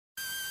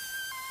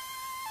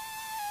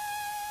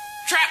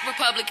Trap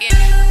Republican.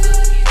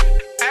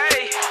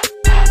 Hey,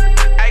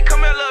 hey,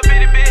 come here, little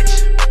bitty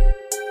bitch.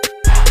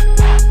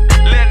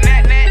 Lil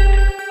Nat Nat.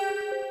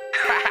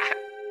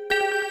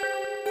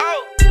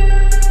 Oh.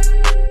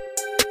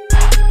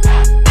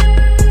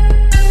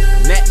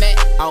 Nat Nat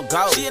on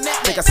go.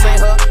 Think I seen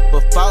her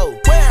before.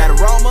 At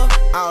Aroma,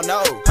 I don't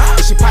know.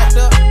 Is she piped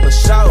up? For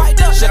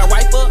sure. Should I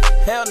wipe her?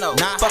 Hell no.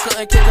 Fuck her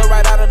and kick her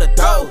right out of the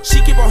door. She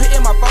keep on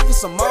hitting my phone for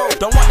some more.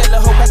 Don't want that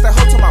little hoe, pass that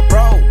hoe to my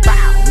bro.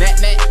 Nat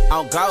Nat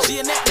on go.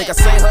 Think I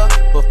seen her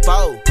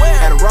before.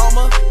 At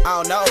Aroma,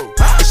 I don't know.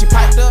 Is she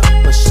piped up?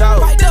 For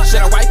sure.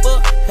 Should I wipe her?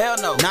 Hell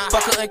no.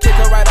 Fuck her and kick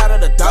her right out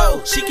of the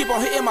door. She keep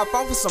on hitting my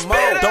phone for some more.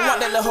 Don't want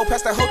that little hoe,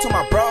 pass that hoe to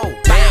my bro.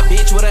 Bad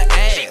bitch with an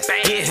ass.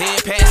 Get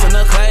head passing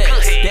her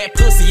class. That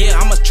pussy, yeah,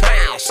 I'm a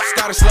trash.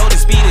 Started slow, then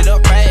speed it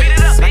up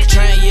fast. Like a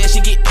train, yeah,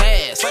 she get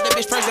past. Fuck that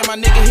bitch first, then my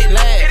nigga hit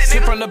last.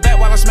 Hit from the back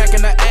while I'm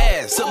smacking her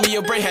ass. Took me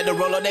a break, had to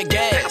roll up that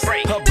gas.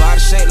 Her body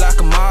shaped like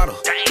a model.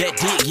 That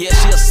dick, yeah,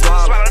 she a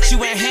swallow. She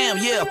went ham,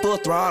 yeah, full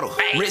throttle.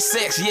 Rich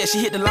sex, yeah, she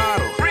hit the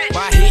lotto.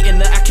 By hitting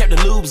her, I kept the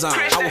lubes on.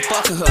 I was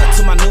fucking her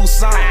to my new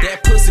song.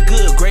 That pussy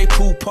good, great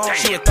pool pong.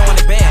 She had throwing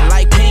it back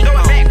like ping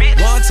pong.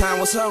 One time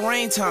was her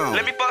ringtone.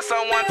 Let me fuck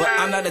on one time. But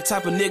I'm not the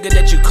type of nigga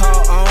that you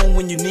call on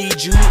when you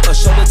need you a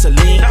shoulder to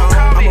lean on.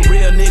 I'm a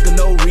real nigga,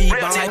 no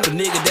rebound. Type of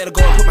nigga that'll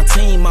go and put my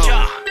team on.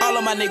 All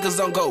of my niggas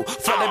don't go.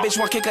 Fuck that bitch,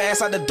 want kick her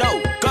ass out the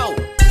door. Go.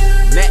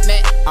 Nat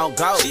Nat on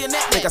go.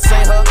 Think I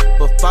seen her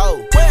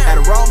before. At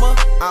Aroma,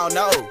 I don't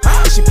know.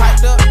 Is she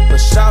piped up? For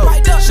sure.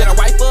 Should I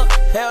wipe her?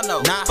 Hell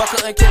no. Fuck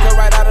her and kick her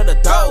right out of the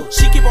door.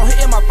 She keep on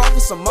hitting my phone for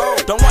some more.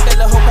 Don't want that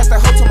little hoe, pass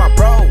that hoe to my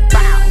bro.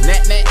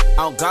 Nat Nat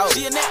on go.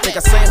 Think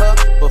I seen her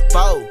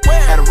before.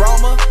 At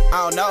Aroma,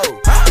 I don't know.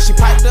 Is she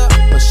piped up?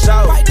 For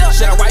sure.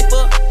 Should I wipe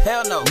her?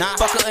 Hell no.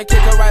 Fuck her and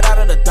kick her right out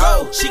of the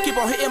door. She keep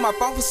on hitting my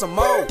phone for some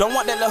more. Don't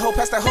want that little hoe,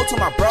 pass that hoe to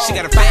my bro. She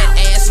got a fat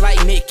ass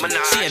like Nicki.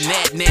 She a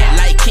Nat Nat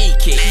like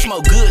Kiki. She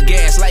smoke good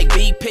gas like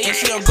BP. And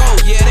she don't go,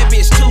 yeah, that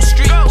bitch too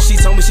street. She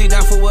told me she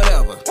down for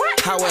whatever.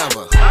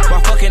 However,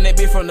 while fucking that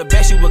bitch from the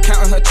back, she was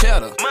counting her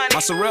cheddar.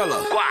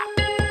 Mozzarella.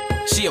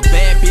 She a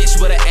bad bitch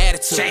with an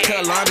attitude.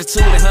 Her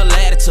longitude and her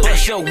latitude.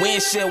 That's your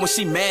windshield when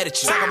she mad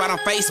at you. Talk about on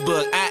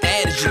Facebook, I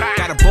added you.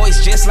 Got a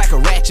voice just like a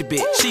ratchet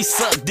bitch. She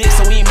sucked dick,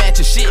 so we ain't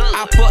matching shit.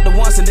 I fucked her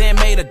once and then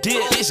made a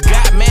dip. Bitch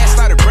got mad,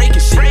 started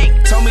breaking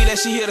shit. Told me that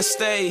she here to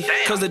stay,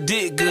 cause the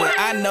dick good.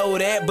 I know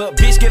that, but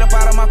bitch get up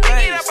out of my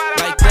face.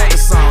 Like that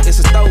song, it's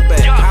a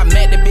throwback. I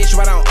met the bitch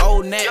right on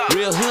Old Nat.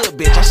 Real hood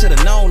bitch, I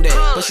should've known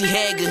that. But she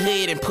had good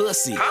head and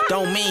pussy.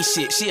 Don't mean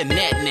shit, she a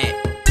Nat Nat.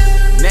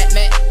 Nat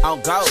Nat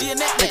on go.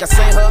 Think I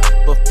seen her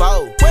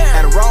before.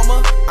 At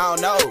Aroma, I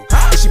don't know.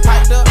 Is she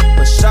piped up?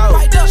 For sure.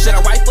 Should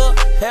I wipe her?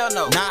 Hell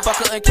no.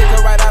 Fuck her and kick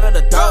her right out of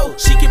the door.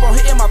 She keep on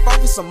hitting my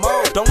phone for some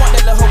more. Don't want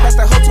that little hoe, pass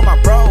that hoe to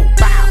my bro.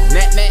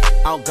 Nat Nat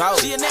on go.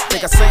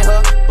 Think I seen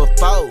her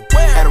before.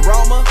 At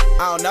Aroma,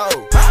 I don't know.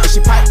 Is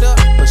she piped up?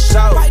 For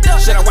sure.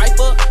 Should I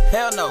wipe her?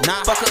 Hell no.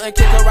 Fuck her and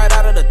kick her right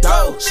out of the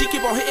door. She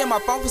keep on hitting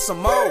my phone for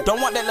some more. Don't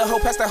want that little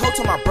hoe, pass that hoe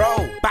to my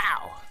bro. Bow.